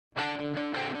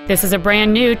This is a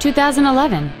brand new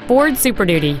 2011 Ford Super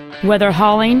Duty. Whether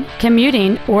hauling,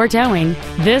 commuting, or towing,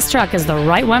 this truck is the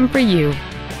right one for you.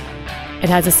 It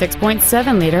has a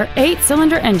 6.7-liter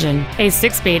 8-cylinder engine, a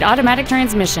 6-speed automatic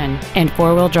transmission, and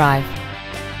 4-wheel drive.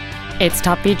 Its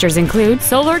top features include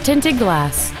solar tinted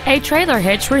glass, a trailer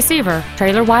hitch receiver,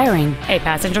 trailer wiring, a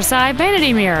passenger side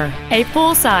vanity mirror, a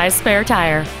full-size spare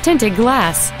tire, tinted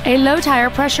glass, a low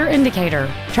tire pressure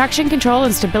indicator, traction control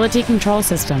and stability control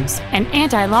systems, an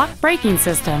anti-lock braking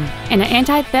system, and an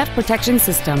anti-theft protection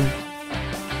system.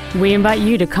 We invite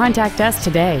you to contact us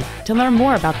today to learn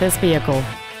more about this vehicle.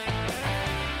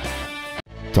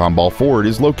 Tomball Ford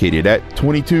is located at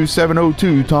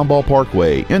 22702 Tomball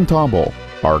Parkway in Tomball.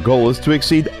 Our goal is to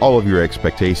exceed all of your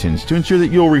expectations to ensure that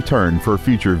you'll return for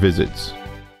future visits.